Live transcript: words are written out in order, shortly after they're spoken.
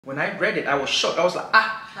When I read it, I was shocked. I was like,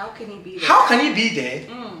 how can he be there? How can he be there,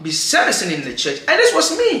 be servicing in the church? And this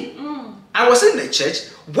was me. I was in the church,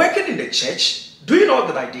 working in the church, doing all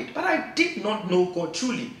that I did. But I did not know God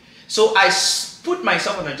truly. So I put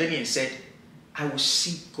myself on a journey and said, I will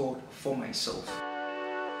seek God for myself.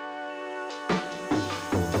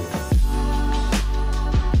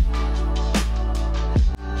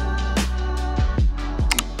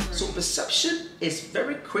 So perception is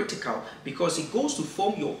very critical because it goes to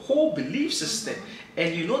form your whole belief system.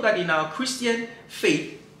 And you know that in our Christian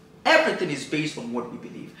faith, everything is based on what we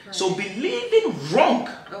believe. Right. So believing wrong,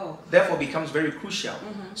 therefore, becomes very crucial.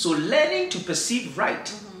 So learning to perceive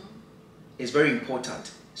right is very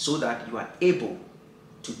important so that you are able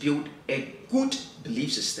to build a good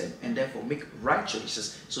belief system and therefore make right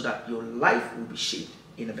choices so that your life will be shaped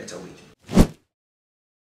in a better way.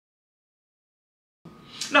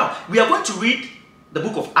 Now, we are going to read the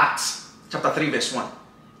book of Acts, chapter 3, verse 1.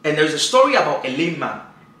 And there is a story about a lame man.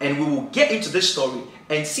 And we will get into this story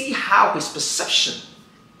and see how his perception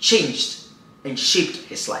changed and shaped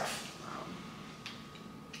his life. Wow.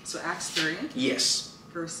 So Acts 3. Yes.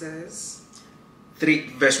 Verses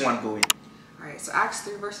 3, verse 1 going. Alright, so Acts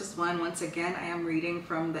 3 verses 1. Once again, I am reading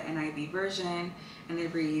from the NIV version. And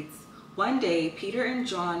it reads, One day, Peter and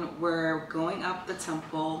John were going up the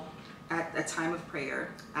temple at a time of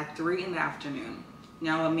prayer at 3 in the afternoon.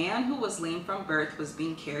 Now a man who was lame from birth was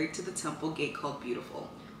being carried to the temple gate called Beautiful,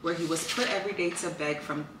 where he was put every day to beg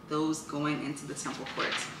from those going into the temple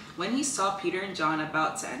courts. When he saw Peter and John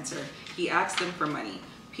about to enter, he asked them for money.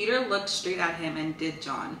 Peter looked straight at him and did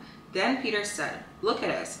John. Then Peter said, Look at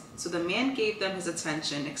us. So the man gave them his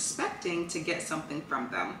attention, expecting to get something from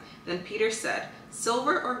them. Then Peter said,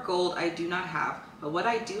 Silver or gold I do not have, but what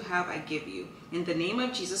I do have I give you. In the name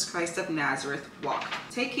of Jesus Christ of Nazareth, walk.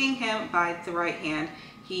 Taking him by the right hand,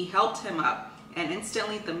 he helped him up, and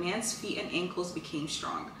instantly the man's feet and ankles became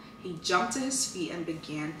strong. He jumped to his feet and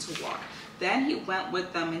began to walk. Then he went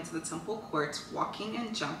with them into the temple courts, walking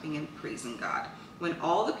and jumping and praising God. When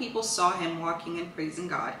all the people saw him walking and praising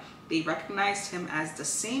God, they recognized him as the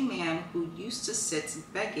same man who used to sit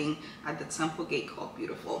begging at the temple gate called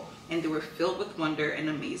Beautiful, and they were filled with wonder and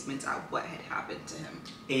amazement at what had happened to him.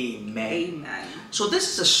 Amen. Amen. So this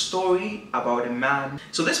is a story about a man.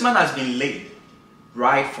 So this man has been lame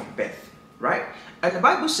right from birth, right? And the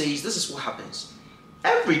Bible says this is what happens.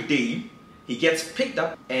 Every day he gets picked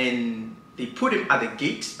up and they put him at the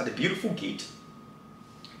gate, at the beautiful gate,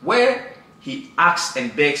 where he asks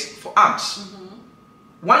and begs for alms.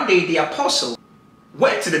 One day the apostle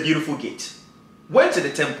went to the beautiful gate, went to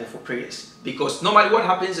the temple for prayers, because normally what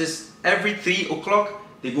happens is every 3 o'clock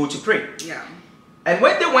they go to pray. Yeah. And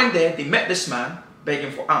when they went there, they met this man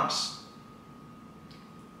begging for alms.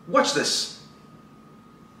 Watch this.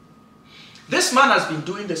 This man has been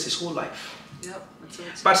doing this his whole life. Yep.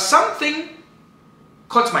 But something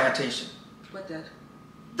caught my attention. What did?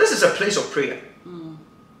 This is a place of prayer.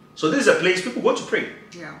 So this is a place people go to pray.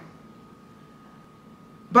 Yeah.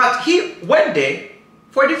 But he went there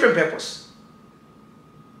for a different purpose.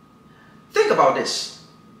 Think about this.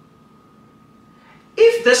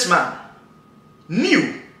 If this man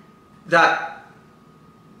knew that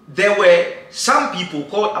there were some people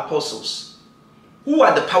called apostles who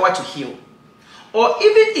had the power to heal, or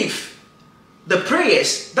even if the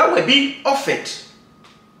prayers that were being offered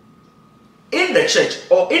in the church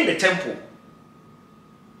or in the temple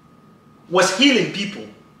was healing people,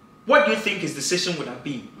 what do you think his decision would have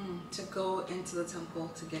been? To go into the temple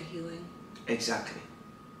to get healing. Exactly.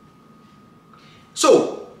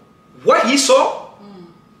 So, what he saw,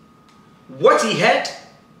 what he heard,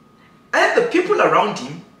 and the people around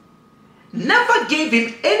him never gave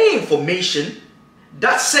him any information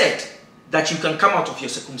that said that you can come out of your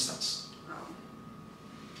circumstance. Wow.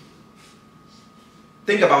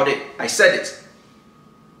 Think about it. I said it.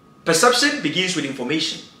 Perception begins with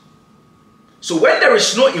information. So when there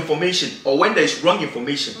is no information or when there is wrong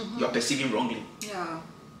information, you are perceiving wrongly. Yeah.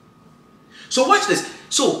 So watch this.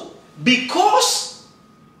 So because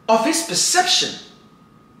of his perception,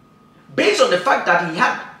 based on the fact that he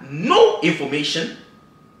had no information,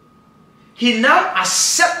 he now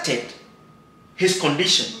accepted his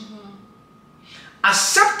condition.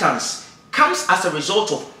 Acceptance comes as a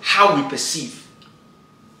result of how we perceive.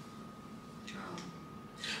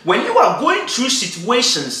 When you are going through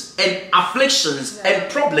situations and afflictions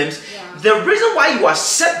and problems, the reason why you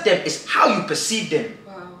accept them is how you perceive them.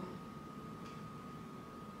 Wow.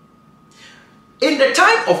 In the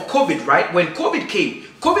time of COVID, right, when COVID came,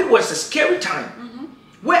 COVID was a scary time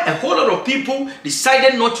where a whole lot of people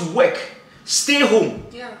decided not to work, stay home.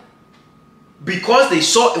 Yeah. because they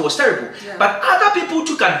saw it was terrible. Yeah. But other people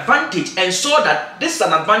took advantage and saw that this is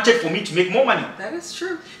an advantage for me to make more money. That is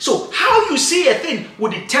true. So how you see a thing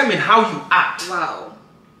will determine how you act. Wow.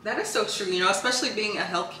 That is so true. You know, especially being a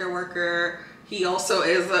healthcare worker, he also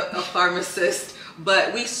is a pharmacist.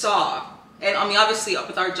 But we saw, and I mean, obviously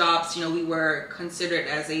with our jobs, you know, we were considered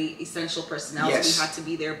as a essential personnel, Yes. so we had to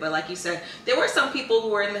be there. But like you said, there were some people who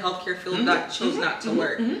were in the healthcare field that chose not to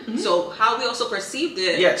work. So how we also perceived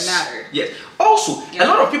it mattered. Yes. Also, a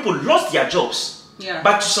lot of people lost their jobs. Yeah.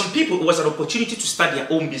 But to some people, it was an opportunity to start their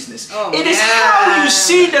own business. Oh, it is how you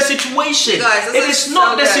see the situation. Guys, it is so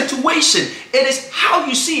not the good. situation. It is how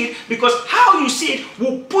you see it, because how you see it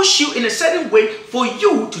will push you in a certain way for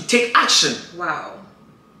you to take action. Wow.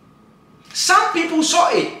 Some people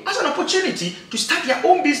saw it as an opportunity to start their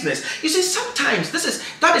own business. You see, sometimes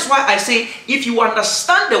that is why I say, if you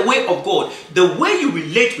understand the way of God, the way you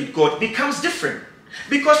relate with God becomes different.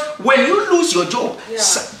 Because when you lose your job,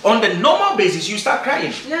 on the normal basis, you start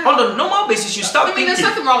crying. Yeah. On the normal basis, you start thinking. There's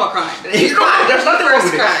nothing wrong with crying. You cry. There's nothing wrong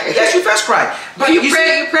with it. Yes, you first cry. But you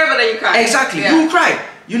pray, but then you cry. Exactly. Yeah. You cry.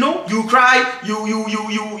 You know, you cry.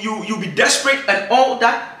 You be desperate and all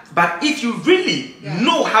that. But if you really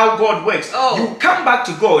know how God works, you come back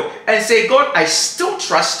to God and say, God, I still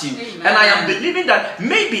trust you. Amen. And I am believing that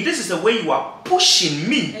maybe this is the way you are pushing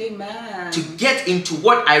me to get into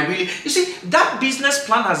what I really... You see, that business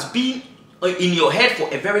plan has been in your head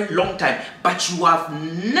for a very long time, but you have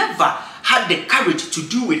never had the courage to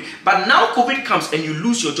do it. But now COVID comes and you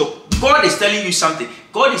lose your job. God is telling you something.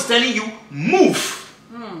 God is telling you, move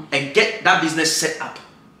and get that business set up.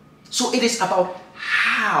 So it is about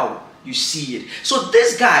how you see it. So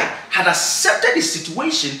this guy had accepted his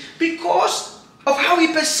situation because of how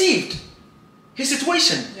he perceived his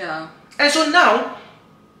situation. Yeah. And so now,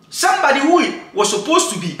 somebody who was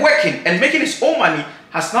supposed to be working and making his own money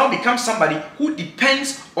has now become somebody who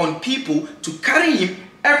depends on people to carry him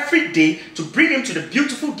every day, to bring him to the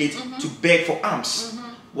beautiful gate, to beg for alms.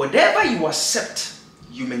 Whatever you accept,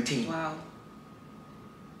 you maintain. Wow.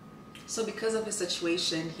 So because of his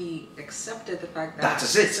situation, he accepted the fact that that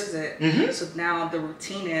is it. This is it. So now the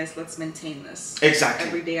routine is, let's maintain this. Exactly.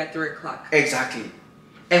 Every day at 3 o'clock. Exactly.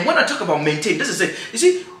 And when I talk about maintain, this is it. You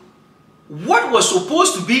see, what was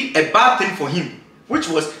supposed to be a bad thing for him, which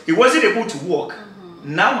was he wasn't able to walk,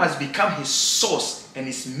 now has become his source and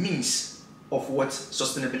his means of what?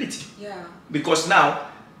 Sustainability. Yeah. Because now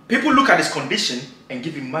people look at his condition and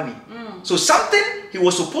give him money. So something he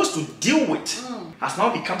was supposed to deal with has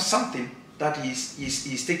now become something that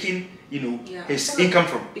he's taking, you know, his income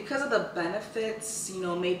from. Because of the benefits, you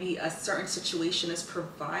know, maybe a certain situation is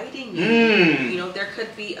providing you, you know, there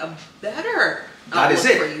could be a better outlook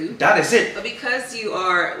for you. That is it. But because you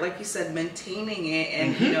are, like you said, maintaining it,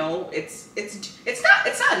 and you know, it's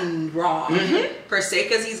not wrong per se,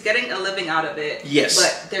 because he's getting a living out of it. Yes.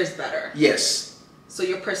 But there's better. Yes. So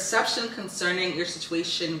your perception concerning your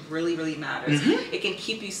situation really, really matters. It can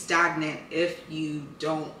keep you stagnant if you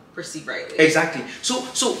don't perceive rightly. Exactly.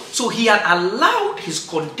 So he had allowed his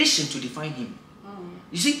condition to define him.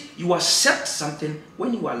 You see, you accept something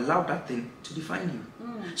when you allow that thing to define you.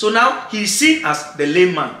 So now he's seen as the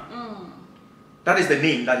lame man. That is the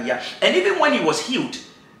name that he had. And even when he was healed,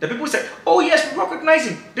 the people said, oh yes, we recognize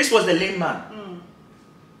him. This was the lame man.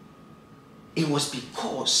 It was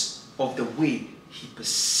because of the way he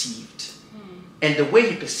perceived. And the way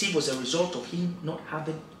he perceived was a result of him not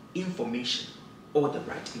having information, or the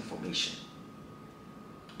right information.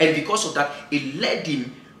 And because of that, it led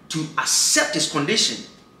him to accept his condition.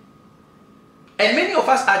 And many of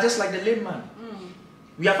us are just like the lame man.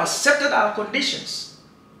 We have accepted our conditions.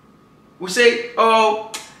 We say,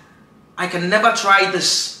 oh, I can never try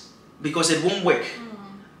this because it won't work.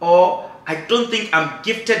 Or I don't think I'm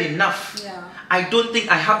gifted enough. I don't think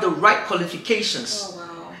I have the right qualifications. Oh,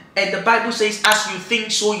 wow. And the Bible says, as you think,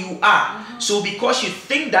 so you are. So because you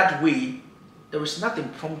think that way, there is nothing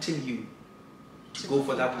prompting you to go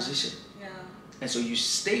for that position. And so you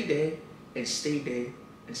stay there and stay there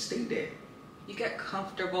and stay there. You get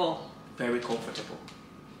comfortable. Very comfortable.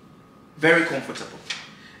 Very comfortable.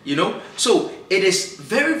 You know, so it is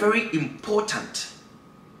very, very important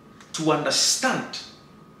to understand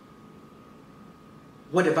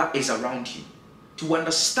whatever is around you, to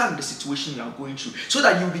understand the situation you are going through, so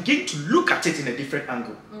that you begin to look at it in a different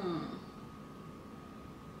angle.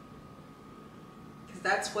 Because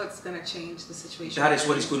that's what's going to change the situation. That is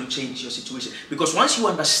what is going to change your situation. Because once you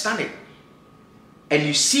understand it and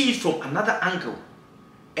you see it from another angle,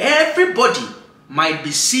 everybody might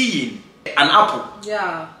be seeing an apple.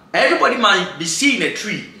 Everybody might be seeing a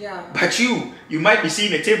tree. But you might be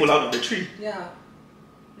seeing a table out of the tree.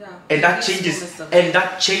 Yeah. And that The changes, usefulness of and it.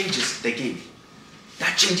 that changes the game.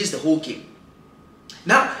 That changes the whole game.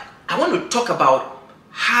 Now, I want to talk about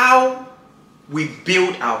how we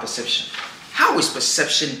build our perception. How is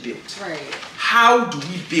perception built? Right. How do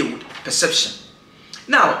we build perception?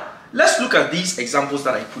 Now, let's look at these examples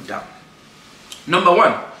that I put down. Number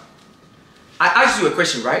one, I asked you a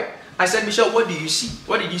question, right? I said, Michelle, what do you see?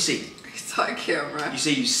 What did you say? I saw a camera. You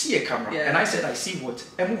say you see a camera. Yeah. And I said, I see what?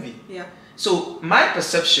 A movie. Yeah. So my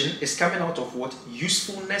perception is coming out of what?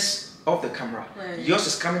 Usefulness of the camera. Right. Yours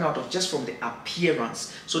is coming out of just from the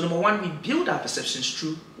appearance. So number one, we build our perceptions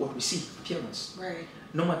through what we see, appearance. Right.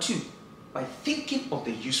 Number two, by thinking of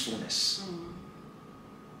the usefulness.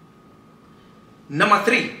 Number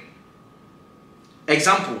three,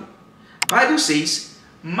 example, Bible says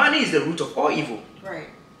money is the root of all evil. Right.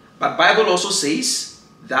 But Bible also says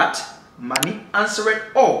that money answereth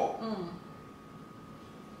all.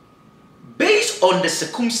 Based on the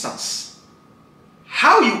circumstance,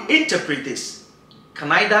 how you interpret this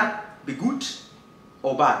can either be good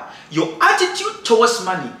or bad. Your attitude towards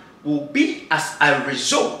money will be as a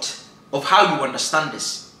result of how you understand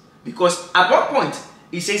this. Because at one point,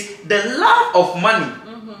 it says the love of money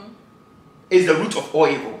is the root of all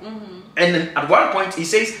evil. And then at one point, it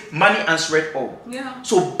says money answereth all. Yeah.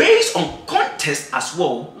 So based on context as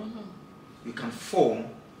well, you can form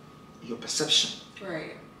your perception.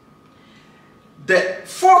 Right. The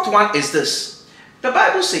fourth one is this. The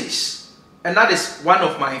Bible says, and that is one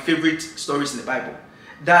of my favorite stories in the Bible,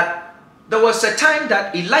 that there was a time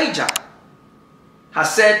that Elijah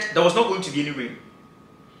has said there was not going to be any rain.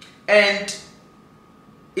 And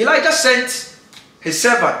Elijah sent his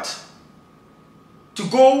servant to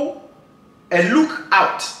go and look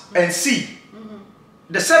out and see.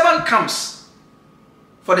 The servant comes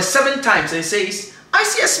for the 7th time and says, I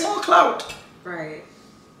see a small cloud. Right.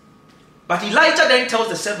 But Elijah then tells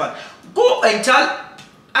the servant, go and tell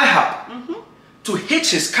Ahab to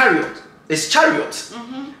hitch his chariot,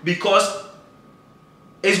 because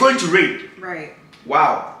it's going to rain. Right.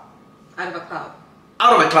 Wow. Out of a cloud.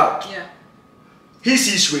 Out of a cloud. Yeah. He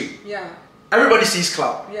sees rain. Yeah. Everybody sees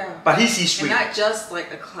cloud. Yeah. But he sees And rain. not just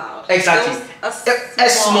like a cloud. Exactly. It was A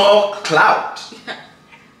small cloud. Yeah.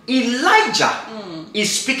 Elijah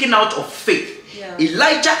is speaking out of faith. Yeah.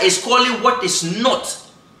 Elijah is calling what is not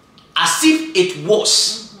as if it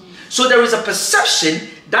was. So there is a perception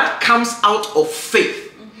that comes out of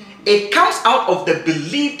faith. It comes out of the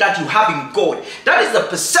belief that you have in God. That is the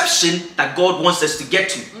perception that God wants us to get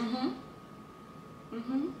to.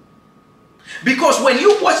 Because when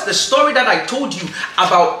you watch the story that I told you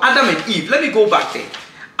about Adam and Eve, let me go back there.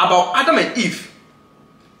 About Adam and Eve,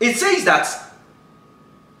 it says that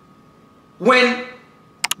when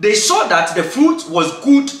they saw that the fruit was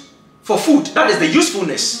good for food, that is the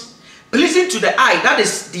usefulness, pleasing to the eye, that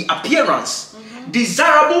is the appearance,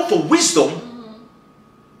 desirable for wisdom,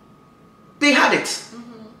 they had it.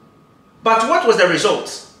 But what was the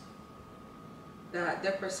result? That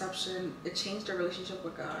their perception, it changed their relationship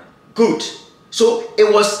with God. Good. So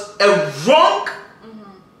it was a wrong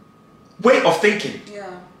way of thinking.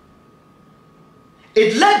 Yeah.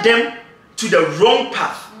 It led them to the wrong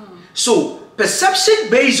path. So perception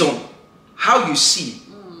based on how you see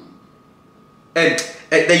and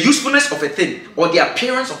the usefulness of a thing or the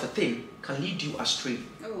appearance of a thing can lead you astray.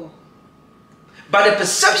 Oh. But the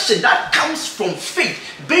perception that comes from faith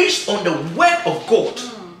based on the word of God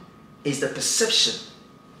is the perception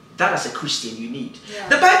that as a Christian you need. Yeah.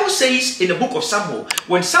 The Bible says in the book of Samuel,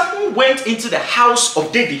 when Samuel went into the house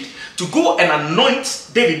of David to go and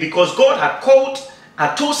anoint David, because God had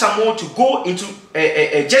told Samuel to go into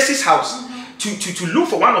Jesse's house to look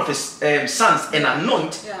for one of his sons and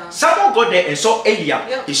anoint. Yeah. Samuel got there and saw Eliab.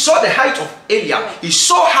 Yep. He saw the height of Eliab. Yeah. He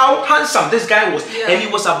saw how handsome this guy was. Yeah. And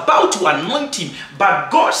he was about to anoint him.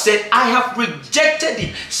 But God said, I have rejected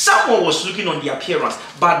him. Samuel was looking on the appearance,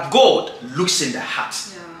 but God looks in the heart.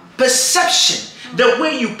 Yeah. Perception, the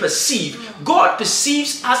way you perceive. God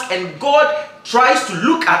perceives us and God tries to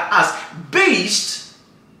look at us based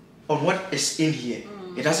on what is in here.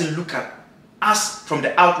 He doesn't look at us from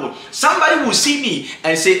the outward. Somebody will see me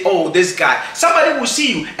and say, oh, this guy. Somebody will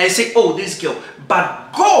see you and say, oh, this girl.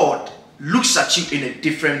 But God looks at you in a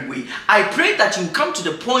different way. I pray that you come to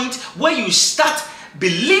the point where you start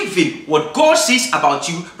believing what God says about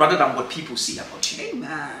you rather than what people see about you.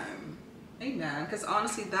 Amen. Amen. Because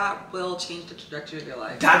honestly, that will change the trajectory of your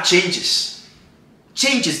life. That changes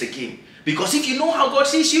the game. Because if you know how God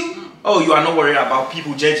sees you, oh, you are not worried about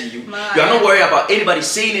people judging you. Man. You are not worried about anybody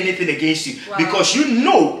saying anything against you. Wow. Because you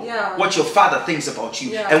know Yeah. what your Father thinks about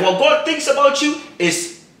you. Yeah. And what God thinks about you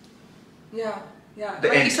is Yeah. Yeah, the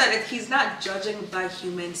like end. you said, he's not judging by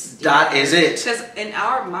human standards. That is it. Because in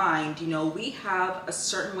our mind, we have a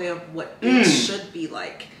certain way of what things should be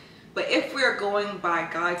like. But if we're going by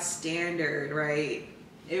God's standard, right,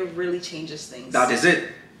 it really changes things. That is it.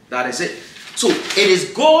 That is it. So it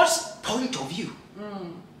is God's point of view,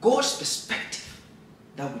 God's perspective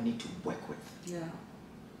that we need to work with. Yeah.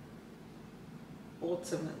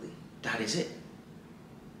 Ultimately. That is it.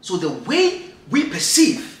 So the way we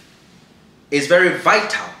perceive is very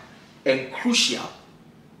vital and crucial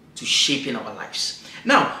to shaping our lives.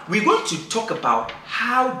 Now, we're going to talk about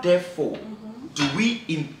how, therefore, do we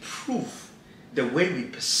improve the way we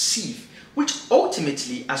perceive, which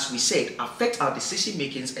ultimately, as we said, affects our decision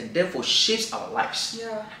makings and therefore shapes our lives.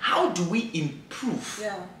 Yeah. How do we improve?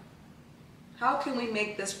 Yeah. How can we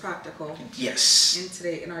make this practical? Yes.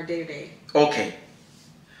 In our day-to-day? Okay.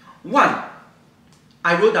 One,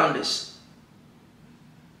 I wrote down this.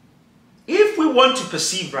 If we want to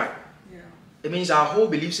perceive right, it means our whole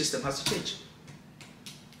belief system has to change.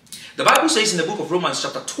 The Bible says in the book of Romans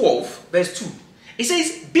chapter 12, verse 2, it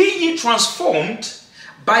says, "Be ye transformed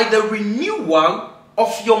by the renewal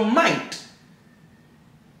of your mind.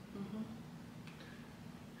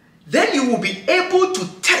 Then you will be able to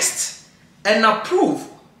test and approve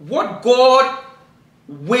what God's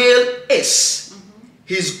will is,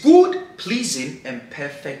 his good, pleasing, and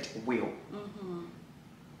perfect will."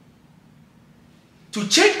 To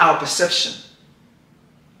change our perception,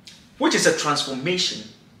 which is a transformation,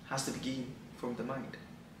 has to begin from the mind.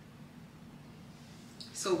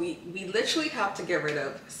 So we literally have to get rid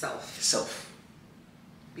of self. Self.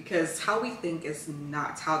 Because how we think is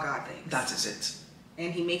not how God thinks. That is it.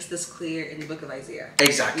 And he makes this clear in the book of Isaiah.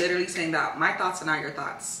 Exactly. Literally saying that my thoughts are not your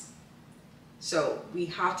thoughts. So we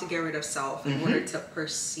have to get rid of self in order to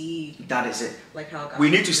perceive. That is it. Like how God. We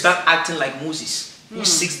need to start acting like Moses, who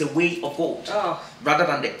seeks the way of God rather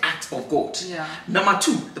than the act of God. Yeah. Number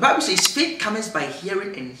two, the Bible says faith comes by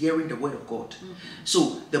hearing and hearing the word of God.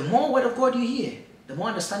 So the more word of God you hear, the more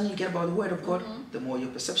understanding you get about the word of God, the more your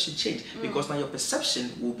perception changes. Because now your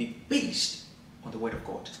perception will be based on the word of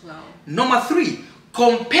God. Wow. Number three,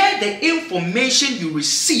 compare the information you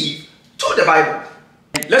receive to the Bible.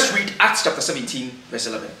 Let's read Acts chapter 17, verse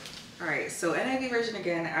 11. All right, so NIV version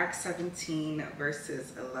again, Acts 17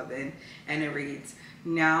 verses 11, and it reads,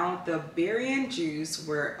 "Now the Berean Jews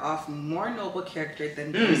were of more noble character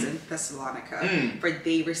than those in Thessalonica, for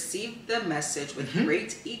they received the message with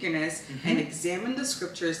great eagerness and examined the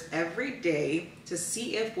scriptures every day to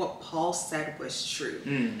see if what Paul said was true."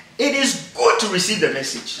 It is good to receive the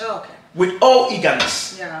message with all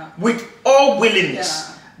eagerness, with all willingness.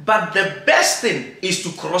 But the best thing is to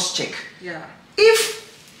cross-check. If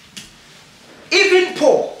even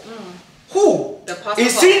Paul, who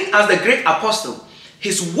is seen as the great apostle,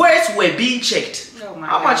 his words were being checked,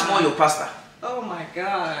 how much more your pastor? Oh my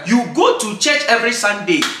God. You go to church every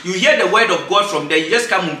Sunday, you hear the word of God from there, you just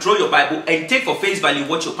come and throw your Bible and take for face value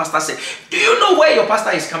what your pastor said. Do you know where your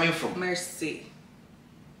pastor is coming from? Mercy.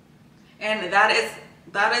 And that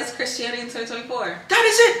is Christianity in 2024. That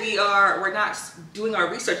is it. We're not doing our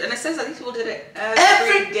research, and it says that these people did it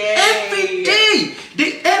every day.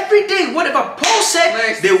 Every day, whatever Paul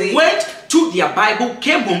said, they went to their Bible,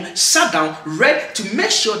 came home, sat down, read to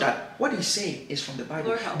make sure that what he's saying is from the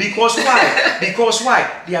Bible. Because why? Because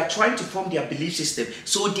why? They are trying to form their belief system.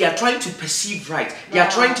 So they are trying to perceive right. They are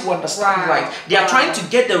trying to understand right. They are trying to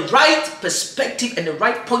get the right perspective and the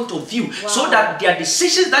right point of view, so that their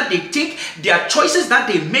decisions that they take, their choices that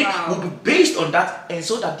they make will be based on that, and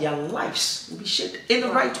so that their lives will be shaped in the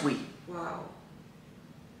right way. Wow.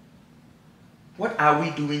 What are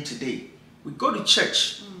we doing today? We go to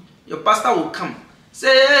church. Your pastor will come,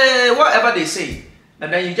 say whatever they say,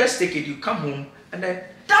 and then you just take it, you come home, and then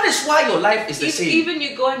that is why your life is the same. Even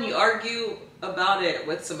you go and you argue about it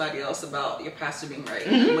with somebody else about your pastor being right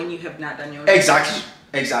when you have not done your own research.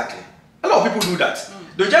 Exactly. A lot of people do that.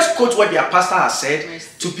 They just quote what their pastor has said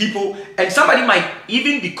to people, and somebody might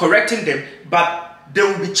even be correcting them, but they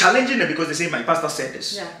will be challenging them because they say, my pastor said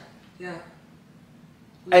this. Yeah.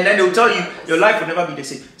 And then they'll tell you, your life will never be the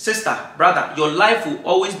same. Sister, brother, your life will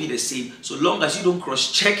always be the same, so long as you don't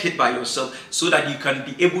cross-check it by yourself, so that you can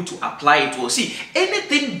be able to apply it well. See,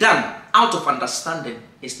 anything done out of understanding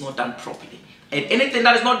is not done properly. And anything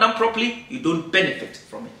that is not done properly, you don't benefit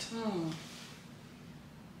from it.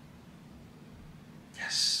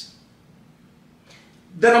 Yes.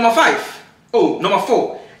 The number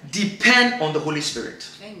 4, depend on the Holy Spirit.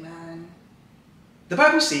 Amen. The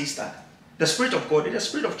Bible says that the Spirit of God is the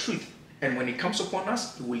Spirit of truth, and when it comes upon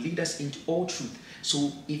us, it will lead us into all truth.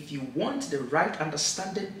 So if you want the right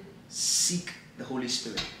understanding, seek the Holy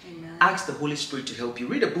Spirit. Amen. Ask the Holy Spirit to help you.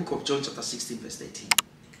 Read the book of John chapter 16 verse 13.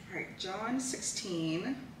 All right, John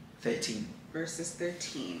 16, 13. verses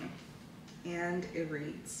 13. And it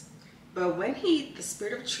reads, "But when the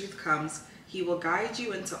Spirit of truth comes, he will guide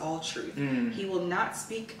you into all truth. He will not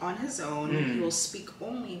speak on his own. He will speak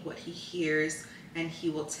only what he hears, and he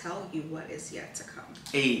will tell you what is yet to come."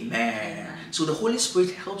 Amen. Amen. So the Holy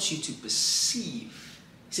Spirit helps you to perceive.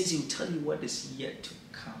 He says he will tell you what is yet to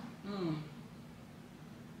come.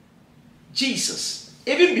 Jesus,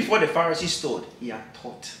 even before the Pharisees thought, he had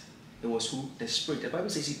taught. It was who? The Spirit. The Bible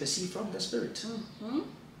says he perceived from the Spirit.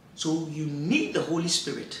 So you need the Holy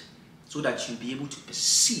Spirit so that you'll be able to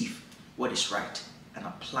perceive what is right and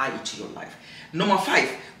apply it to your life. Number 5,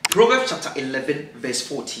 Proverbs chapter 11 verse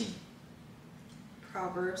 14.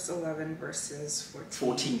 Proverbs 11 verses 14.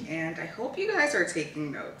 14. And I hope you guys are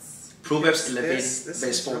taking notes. Proverbs 11 This verse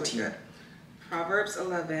is really 14. good. Proverbs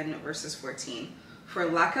 11 verses 14. "For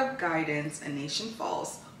lack of guidance, a nation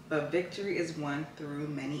falls, but victory is won through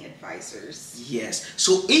many advisors." Yes.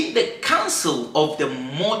 So in the counsel of the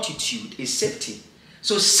multitude is safety.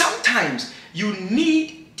 So sometimes you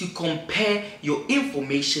need to compare your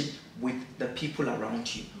information with the people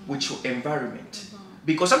around you, with your environment.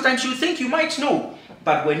 Because sometimes you think you might know,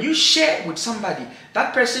 but when you share with somebody,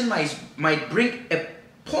 that person might bring a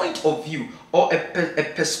point of view or a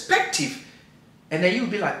perspective, and then you'll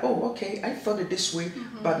be like, oh, okay, I thought it this way,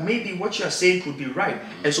 but maybe what you're saying could be right.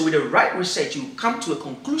 And so with the right research, you come to a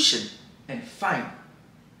conclusion and find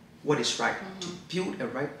what is right, to build a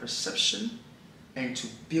right perception and to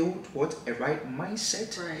build a right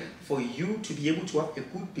mindset, for you to be able to have a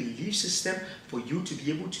good belief system, for you to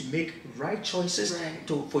be able to make right choices,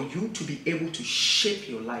 for you to be able to shape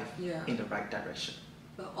your life in the right direction.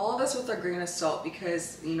 But all this with a grain of salt,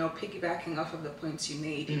 because, you know, piggybacking off of the points you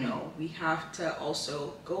made, you know, we have to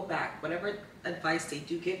also go back, whatever advice they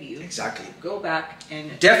do give you, go back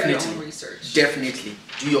and do your own research. Definitely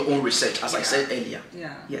do your own research, as I said earlier.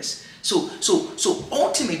 Yes. So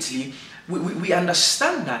ultimately, we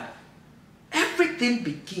understand that everything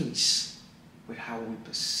begins with how we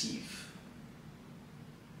perceive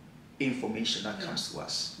information that comes to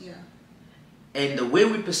us. And the way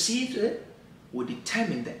we perceive it will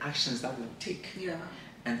determine the actions that we will take.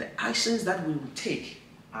 And the actions that we will take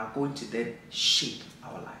are going to then shape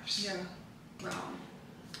our lives. Wow.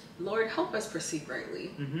 Lord, help us perceive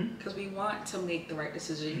rightly, because we want to make the right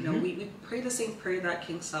decision. You know, we pray the same prayer that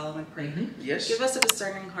King Solomon prayed. Give us a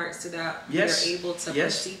discerning heart so that we are able to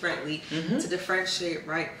perceive rightly, to differentiate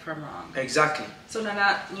right from wrong. Exactly. So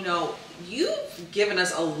Nana, you know, you've given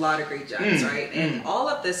us a lot of great gems, right? And all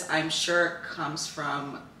of this, I'm sure, comes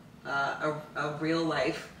from a real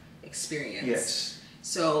life experience.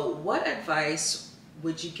 So what advice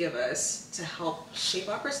would you give us to help shape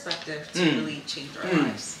our perspective to really change our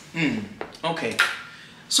lives? Okay,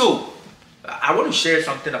 so I want to share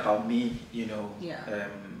something about me, you know,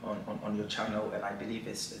 on your channel, and I believe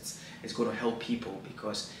it's going to help people,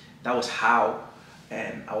 because that was how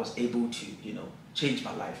I was able to, you know, change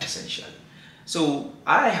my life essentially. So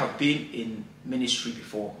I have been in ministry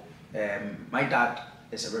before. My dad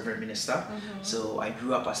is a reverend minister, so I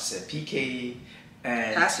grew up as a PK.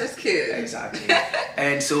 And pastor's kid. Exactly.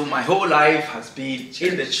 And so my whole life has been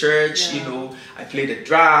in the church. You know, I play the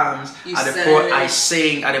drums. At the point I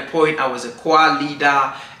sing. At the point I was a choir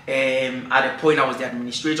leader. At the point I was the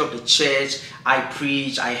administrator of the church. I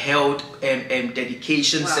preached. I held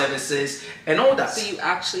dedication services and all that. So you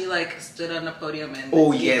actually like stood on the podium and gave the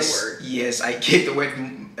word. Yes, I gave the word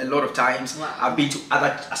a lot of times. I've been to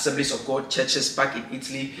other Assemblies of God churches back in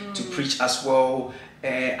Italy to preach as well.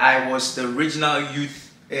 I was the original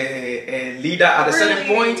youth leader at a certain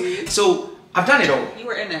point. So I've done it all. You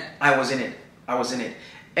were in it. I was in it.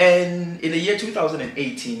 And in the year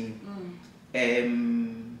 2018,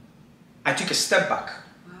 I took a step back.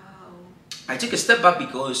 Wow. I took a step back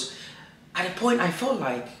because at a point I felt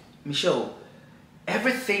like, Michelle,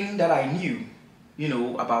 everything that I knew, you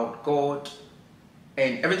know, about God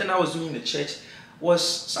and everything I was doing in the church was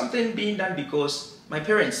something being done because my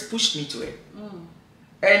parents pushed me to it.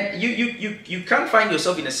 And you can't find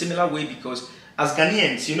yourself in a similar way, because as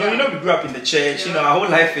Ghanaians, you know, we grew up in the church. You know, our whole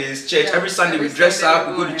life is church. Every Sunday we dress up,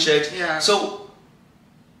 we go to church. So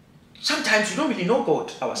sometimes we don't really know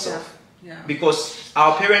God ourselves, because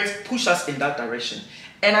our parents push us in that direction.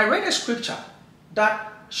 And I read a scripture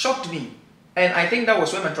that shocked me, and I think that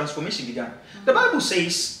was where my transformation began. The Bible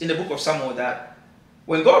says in the book of Samuel that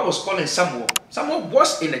when God was calling Samuel, Samuel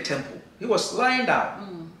was in the temple. He was lying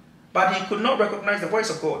down. But he could not recognize the voice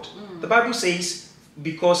of God. The Bible says,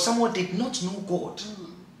 because someone did not know God.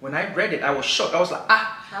 When I read it, I was shocked. I was like,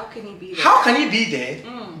 How can he be there? How can he be there,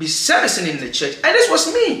 be servicing in the church? And this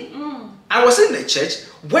was me. I was in the church,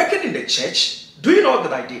 working in the church, doing all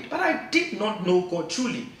that I did, but I did not know God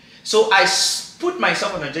truly. So I put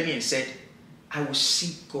myself on a journey and said, I will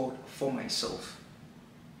seek God for myself.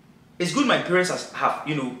 It's good my parents have,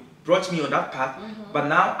 brought me on that path, but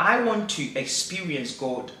now I want to experience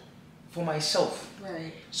God for myself.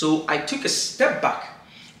 Right. So I took a step back,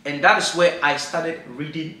 and that is where I started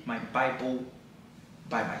reading my Bible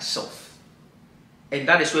by myself. And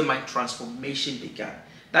that is where my transformation began.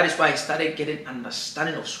 That is why I started getting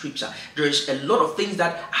understanding of scripture. There is a lot of things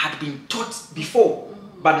that I had been taught before,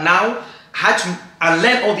 but now I had to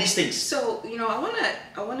unlearn all these things. So,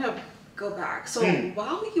 I wanna go back. So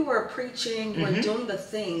while you were preaching, you were doing the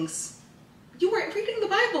things, you weren't reading the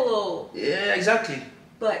Bible. Yeah, exactly.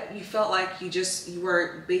 But you felt like you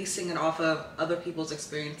were basing it off of other people's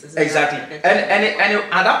experiences. Exactly. And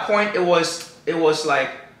at that point it was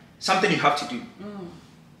like something you have to do.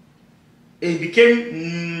 It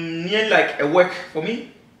became nearly like a work for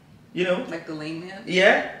me, Like the lame man?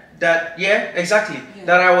 Yeah, exactly. Yeah.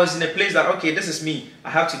 That I was in a place that, okay, this is me. I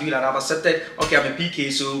have to do that. I've accepted, okay, I'm a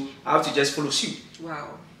PK, so I have to just follow suit.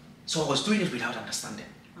 Wow. So I was doing it without understanding.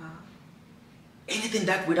 Wow. Anything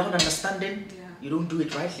that without understanding, you don't do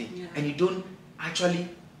it rightly. Yeah. And you don't actually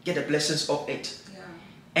get the blessings of it. Yeah.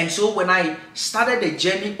 And so when I started the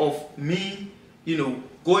journey of me,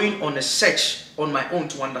 going on a search on my own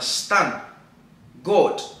to understand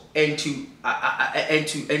God and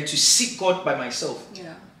to seek God by myself,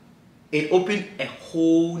 it opened a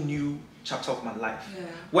whole new chapter of my life. Yeah.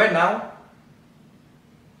 Where now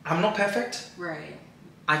I'm not perfect. Right.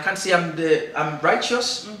 I can't say I'm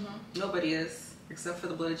righteous. Nobody is, except for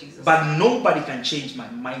the blood of Jesus. But nobody can change my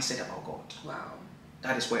mindset about God. Wow.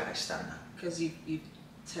 That is where I stand now. Because you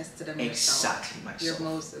tested him exactly yourself. Myself. You're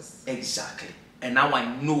Moses. Exactly. And now I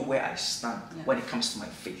know where I stand when it comes to my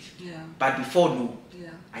faith. Yeah. But before, no. Yeah.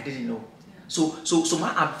 I didn't know. Yeah. So my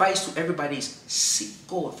advice to everybody is seek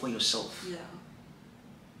God for yourself. Yeah.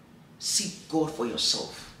 Seek God for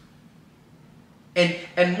yourself.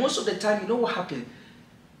 And most of the time, you know what happened?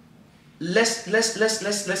 Let's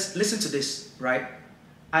listen to this, right?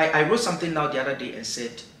 I wrote something now the other day and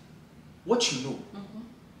said, what you know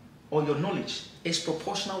or your knowledge is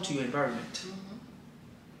proportional to your environment.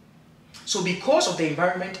 So because of the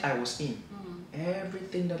environment I was in,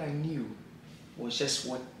 everything that I knew was just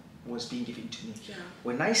what was being given to me. Yeah.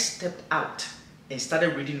 When I stepped out and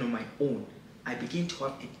started reading on my own, I began to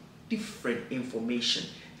have a different information,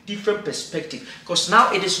 different perspective. Because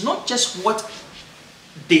now it is not just what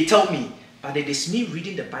they tell me, but it is me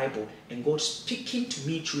reading the Bible and God speaking to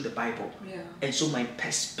me through the Bible. Yeah. And so my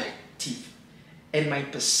perspective and my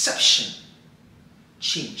perception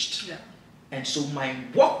changed. Yeah. And so my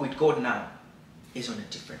walk with God now is on a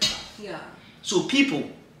different path. Yeah. So people,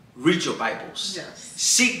 read your Bibles. Yes.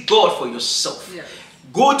 Seek God for yourself. Yes.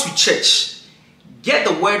 Go to church. Get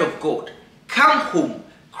the word of God. Come home.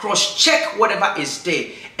 Cross-check whatever is there.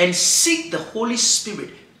 And seek the Holy Spirit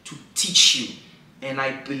to teach you. And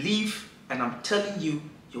I believe, and I'm telling you,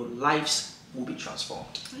 your lives will be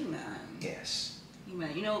transformed. Amen. Yes.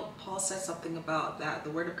 Amen. Paul says something about that.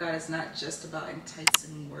 The word of God is not just about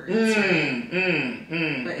enticing words, right?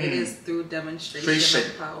 But it is through demonstration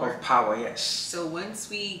of power. Yes. So once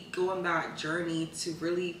we go on that journey to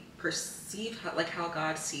really perceive how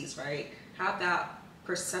God sees, right? Have that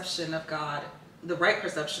perception of God, the right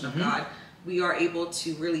perception of God, we are able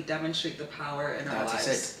to really demonstrate the power in our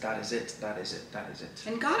lives. That is it.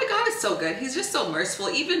 And God is so good. He's just so merciful.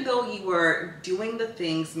 Even though you were doing the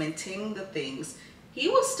things, maintaining the things, He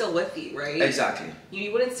was still with you, right? Exactly.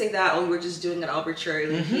 You wouldn't say that, you were just doing it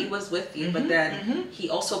arbitrarily. He was with you, but then He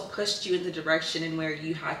also pushed you in the direction in where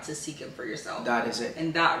you had to seek Him for yourself. That is it.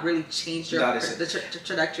 And that really changed the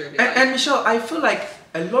trajectory of your life. And Michelle, I feel like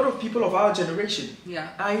a lot of people of our generation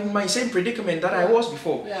are in my same predicament that I was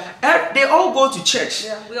before. Yeah. They all go to church.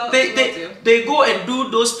 Yeah, they go and do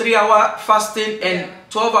those 3-hour fasting and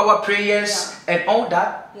 12-hour prayers and all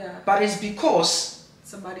that. Yeah. But it's because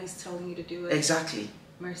somebody's telling you to do it. Exactly.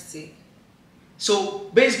 Mercy. So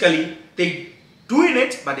basically, they doing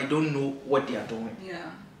it, but they don't know what they are doing.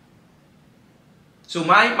 Yeah. So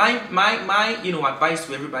my advice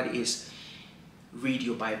to everybody is read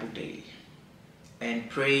your Bible daily and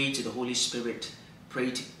pray to the Holy Spirit.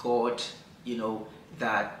 Pray to God,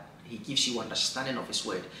 that He gives you understanding of His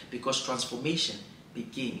word, because transformation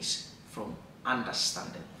begins from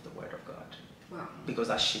understanding of the word of God. Wow. Because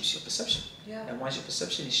that shapes your perception. Yeah. And once your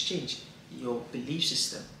perception is changed, your belief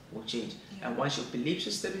system will change. Yeah. And once your belief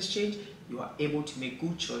system is changed, you are able to make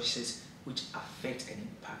good choices which affect and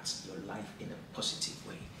impact your life in a positive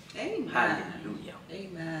way. Amen. Hallelujah.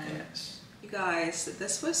 Amen. Yes. You guys,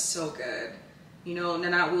 this was so good. You know,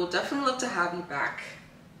 Nana, we'll definitely love to have you back.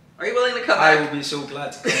 Are you willing to come back? I will be so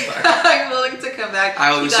glad to come back. Are you willing to come back?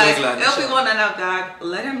 I will be so glad. If you want Nana back,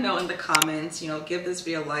 let him know in the comments. You know, give this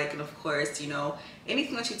video a like, and of course, you know,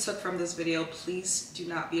 anything that you took from this video, please do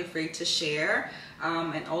not be afraid to share.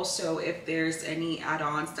 And also, if there's any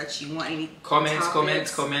add-ons that you want, any comments,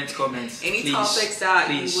 any please, topics that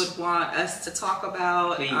please. you would want us to talk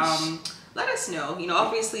about, let us know. You know,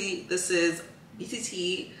 obviously, this is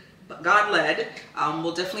BTT, God-led.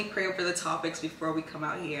 We'll definitely pray over the topics before we come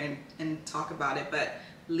out here and talk about it, but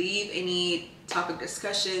leave any topic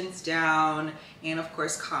discussions down, and of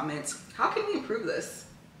course comments. How can we improve this?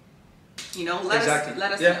 You know, let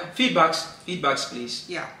us know. Feedbacks please.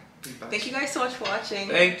 Yeah. Thank you guys so much for watching.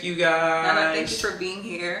 Thank you guys. Nana, thank you for being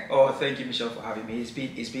here. Oh, thank you, Michelle, for having me. It's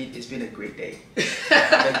been a great day.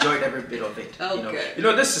 I've enjoyed every bit of it. Oh, good. You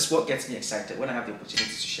know, this is what gets me excited when I have the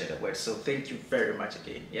opportunity to share the word. So thank you very much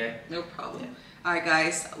again. Yeah. No problem. Yeah. All right,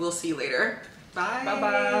 guys. We'll see you later. Bye.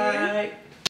 Bye.